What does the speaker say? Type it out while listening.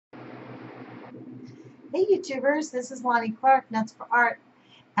Hey YouTubers, this is Lonnie Clark, Nuts for Art,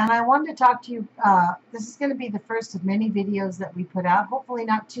 and I wanted to talk to you. This is going to be the first of many videos that we put out, hopefully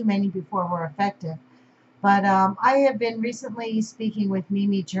not too many before we're effective. But I have been recently speaking with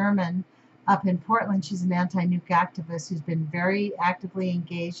Mimi German up in Portland. She's an anti-nuke activist who's been very actively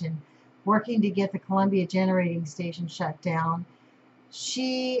engaged in working to get the Columbia Generating Station shut down.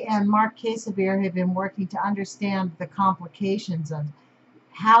 She and Mark Casabir have been working to understand the complications of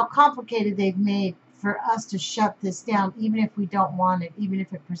how complicated they've made for us to shut this down, even if we don't want it, even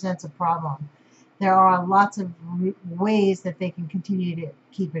if it presents a problem. There are lots of ways that they can continue to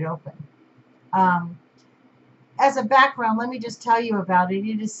keep it open. Um, as a background, let me just tell you about it.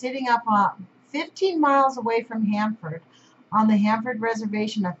 It is sitting up 15 miles away from Hanford on the Hanford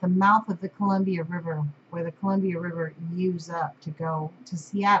Reservation at the mouth of the Columbia River, where the Columbia River uses up to go to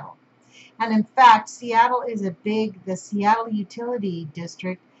Seattle. And in fact, the Seattle Utility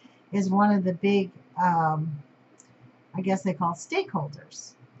District is one of the big, I guess they call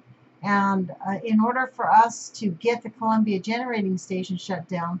stakeholders. And in order for us to get the Columbia Generating Station shut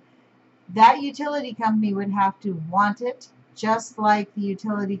down, that utility company would have to want it, just like the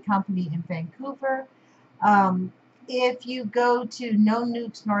utility company in Vancouver. If you go to No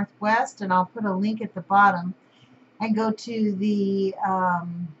Nukes Northwest, and I'll put a link at the bottom, and go to the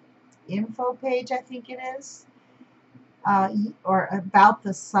info page, I think it is, or about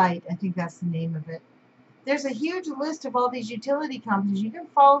the site, I think that's the name of it. There's a huge list of all these utility companies. You can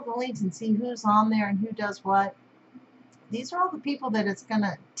follow the links and see who's on there and who does what. These are all the people that it's going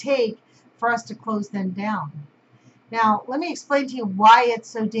to take for us to close them down. Now, let me explain to you why it's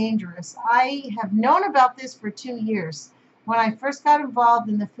so dangerous. I have known about this for 2 years. When I first got involved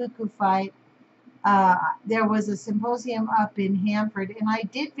in the Fuku fight, there was a symposium up in Hanford, and I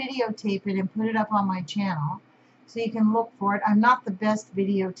did videotape it and put it up on my channel, so you can look for it. I'm not the best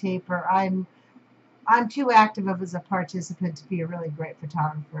videotaper. I'm too active as a participant to be a really great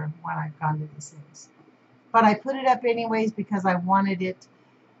photographer when I've gone to these things. But I put it up anyways because I wanted it.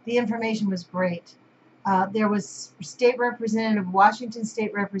 The information was great. There was Washington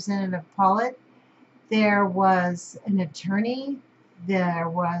State Representative Pollitt. There was an attorney. There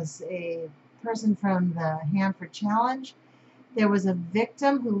was a person from the Hanford Challenge. There was a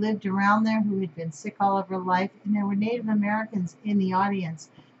victim who lived around there who had been sick all of her life, and there were Native Americans in the audience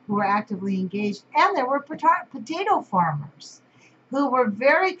who were actively engaged, and there were potato farmers who were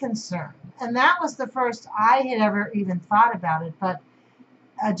very concerned. And that was the first I had ever even thought about it, but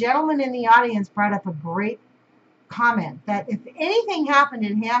a gentleman in the audience brought up a great comment that if anything happened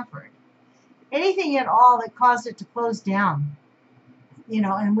in Hanford, anything at all that caused it to close down,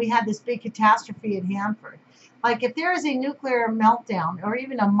 and we had this big catastrophe at Hanford. Like if there is a nuclear meltdown or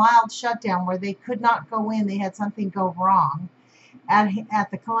even a mild shutdown where they could not go in, they had something go wrong at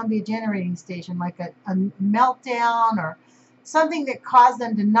the Columbia Generating Station, like a meltdown or something that caused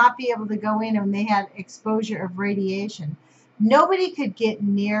them to not be able to go in and they had exposure of radiation. Nobody could get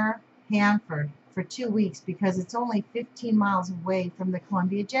near Hanford for 2 weeks because it's only 15 miles away from the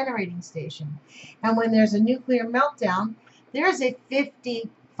Columbia Generating Station. And when there's a nuclear meltdown, there's a 550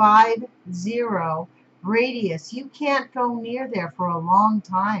 radius. You can't go near there for a long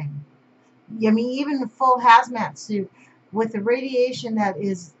time. I mean, even a full hazmat suit with the radiation that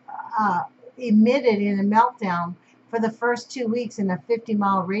is emitted in a meltdown for the first 2 weeks in a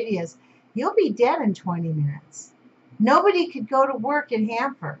 50-mile radius, you'll be dead in 20 minutes. Nobody could go to work in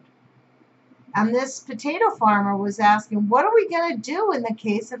Hanford. And this potato farmer was asking, what are we going to do in the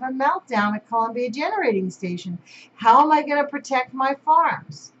case of a meltdown at Columbia Generating Station? How am I going to protect my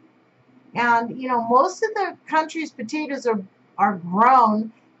farms? And, most of the country's potatoes are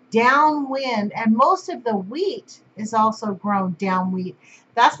grown downwind, and most of the wheat is also grown downwind.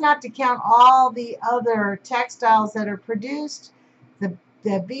 That's not to count all the other textiles that are produced, the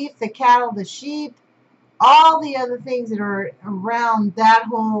beef, the cattle, the sheep, all the other things that are around that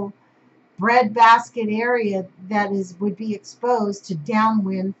whole breadbasket area that would be exposed to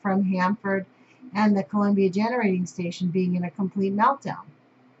downwind from Hanford and the Columbia Generating Station being in a complete meltdown.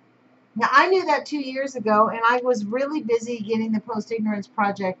 Now, I knew that 2 years ago, and I was really busy getting the Post-Ignorance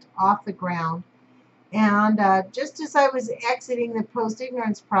Project off the ground. And just as I was exiting the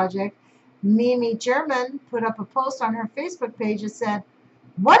Post-Ignorance Project, Mimi German put up a post on her Facebook page that said,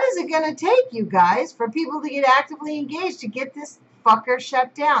 what is it going to take, you guys, for people to get actively engaged to get this fucker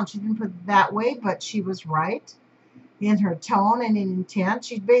shut down? She didn't put it that way, but she was right in her tone and in intent.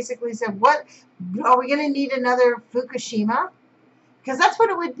 She basically said, what, are we going to need another Fukushima? Because that's what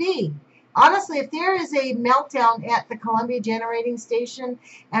it would be. Honestly, if there is a meltdown at the Columbia Generating Station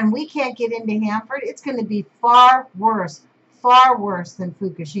and we can't get into Hanford, it's going to be far worse than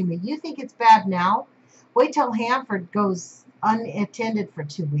Fukushima. You think it's bad now? Wait till Hanford goes unattended for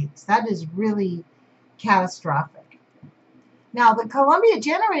 2 weeks. That is really catastrophic. Now, the Columbia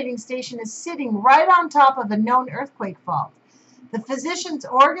Generating Station is sitting right on top of a known earthquake fault. The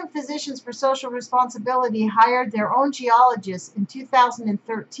Oregon Physicians for Social Responsibility hired their own geologists in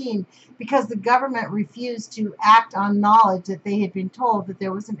 2013 because the government refused to act on knowledge that they had been told that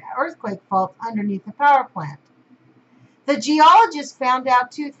there was an earthquake fault underneath the power plant. The geologists found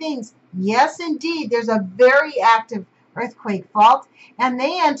out 2 things. Yes, indeed, there's a very active earthquake fault, and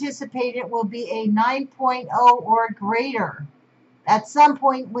they anticipate it will be a 9.0 or greater at some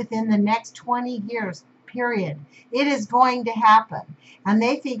point within the next 20 years, period. It is going to happen, and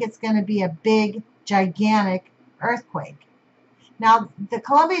they think it's going to be a big, gigantic earthquake. Now, the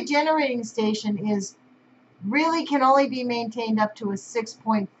Columbia Generating Station really can only be maintained up to a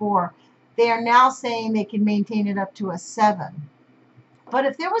 6.4. They are now saying they can maintain it up to a 7. But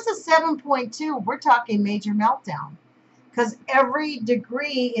if there was a 7.2, we're talking major meltdown, because every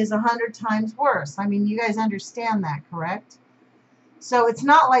degree is 100 times worse. I mean, you guys understand that, correct? So it's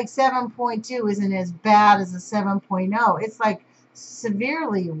not like 7.2 isn't as bad as a 7.0. It's like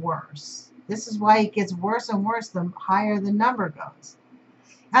severely worse. This is why it gets worse and worse the higher the number goes.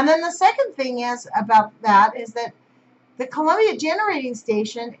 And then the second thing is about that is that the Columbia Generating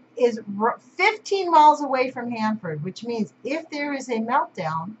Station is 15 miles away from Hanford, which means if there is a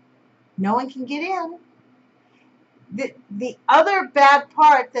meltdown, no one can get in. The other bad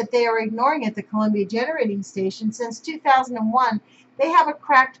part that they are ignoring at the Columbia Generating Station, since 2001, they have a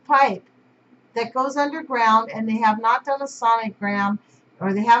cracked pipe that goes underground, and they have not done a sonogram,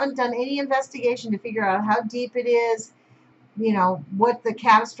 or they haven't done any investigation to figure out how deep it is, you know, what the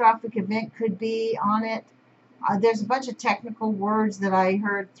catastrophic event could be on it. There's a bunch of technical words that I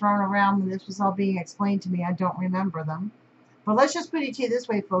heard thrown around when this was all being explained to me. I don't remember them. But let's just put it to you this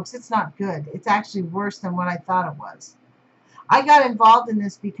way, folks. It's not good. It's actually worse than what I thought it was. I got involved in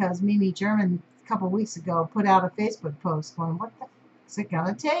this because Mimi German, a couple weeks ago, put out a Facebook post going, what the is it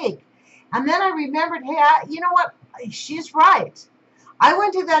going to take? And then I remembered, hey, you know what? She's right. I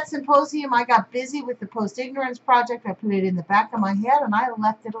went to that symposium. I got busy with the Post-Ignorance Project. I put it in the back of my head, and I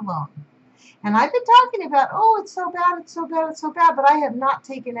left it alone. And I've been talking about, oh, it's so bad, it's so bad, it's so bad, but I have not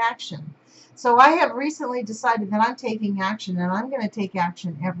taken action. So I have recently decided that I'm taking action, and I'm going to take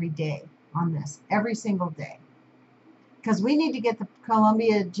action every day on this, every single day. Because we need to get the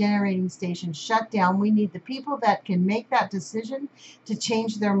Columbia Generating Station shut down. We need the people that can make that decision to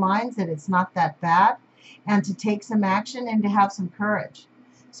change their minds that it's not that bad, and to take some action and to have some courage.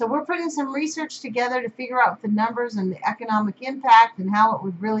 So we're putting some research together to figure out the numbers and the economic impact and how it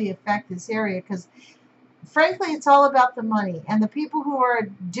would really affect this area, because frankly, it's all about the money. And the people who are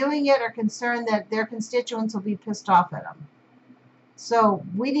doing it are concerned that their constituents will be pissed off at them. So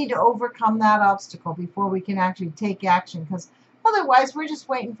we need to overcome that obstacle before we can actually take action, because otherwise we're just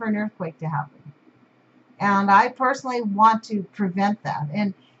waiting for an earthquake to happen. And I personally want to prevent that.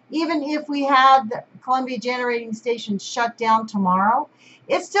 And even if we had the Columbia Generating Station shut down tomorrow,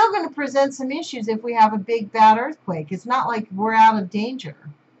 it's still going to present some issues if we have a big bad earthquake. It's not like we're out of danger,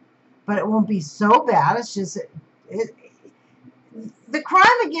 but it won't be so bad. It's just the crime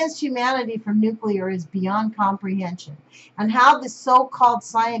against humanity from nuclear is beyond comprehension. And how the so-called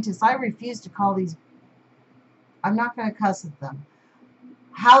scientists, I refuse to call these, I'm not going to cuss at them,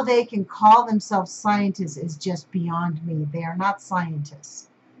 how they can call themselves scientists is just beyond me. They are not scientists.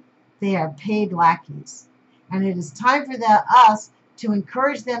 They are paid lackeys. And it is time for us to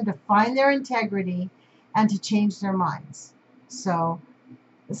encourage them to find their integrity and to change their minds. So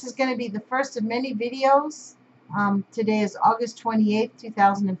this is going to be the first of many videos. Today is August 28th,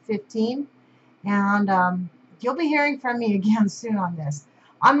 2015. And you'll be hearing from me again soon on this.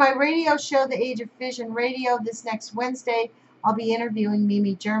 On my radio show, the Age of Fission Radio, this next Wednesday, I'll be interviewing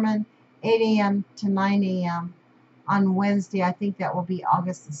Mimi German, 8 a.m. to 9 a.m. on Wednesday. I think that will be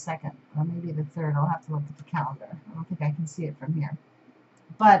August the 2nd, or maybe the 3rd. I'll have to look at the calendar. I don't think I can see it from here.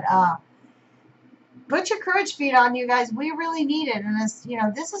 But put your courage feet on, you guys. We really need it. And it's, you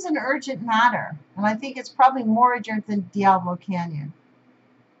know, this is an urgent matter. And I think it's probably more urgent than Diablo Canyon.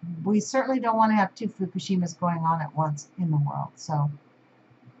 We certainly don't want to have 2 Fukushimas going on at once in the world. So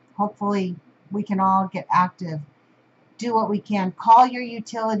hopefully we can all get active. Do what we can. Call your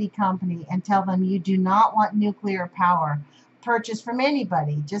utility company and tell them you do not want nuclear power purchased from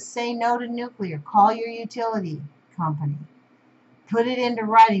anybody. Just say no to nuclear. Call your utility company. Put it into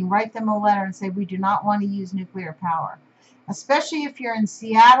writing. Write them a letter and say we do not want to use nuclear power. Especially if you're in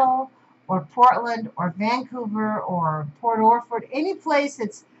Seattle or Portland or Vancouver or Port Orford, any place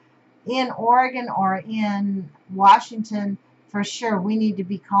that's in Oregon or in Washington, for sure we need to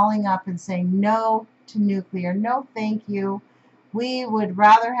be calling up and saying no to nuclear. No, thank you. We would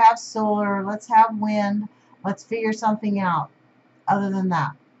rather have solar. Let's have wind. Let's figure something out other than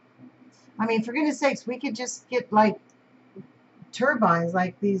that. I mean, for goodness sakes, we could just get like turbines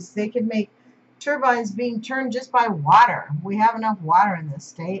like these. They could make turbines being turned just by water. We have enough water in this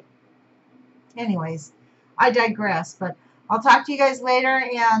state. Anyways, I digress, but I'll talk to you guys later,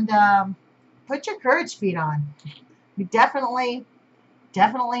 and put your courage feet on. We definitely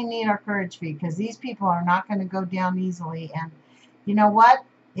need our courage feet, because these people are not going to go down easily. And you know what?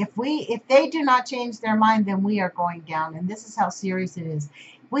 If they do not change their mind, then we are going down. And this is how serious it is.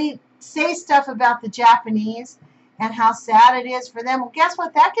 We say stuff about the Japanese and how sad it is for them. Well, guess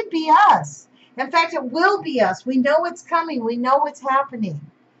what? That could be us. In fact, it will be us. We know it's coming. We know what's happening.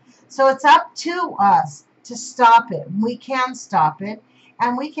 So it's up to us to stop it. We can stop it,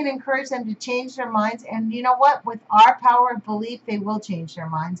 and we can encourage them to change their minds. And you know what? With our power of belief, they will change their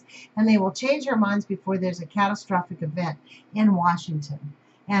minds, and they will change their minds before there's a catastrophic event in Washington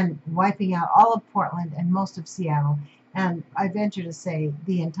and wiping out all of Portland and most of Seattle, and I venture to say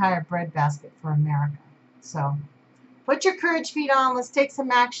the entire breadbasket for America. So put your courage feet on. Let's take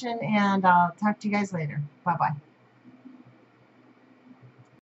some action, and I'll talk to you guys later. Bye-bye.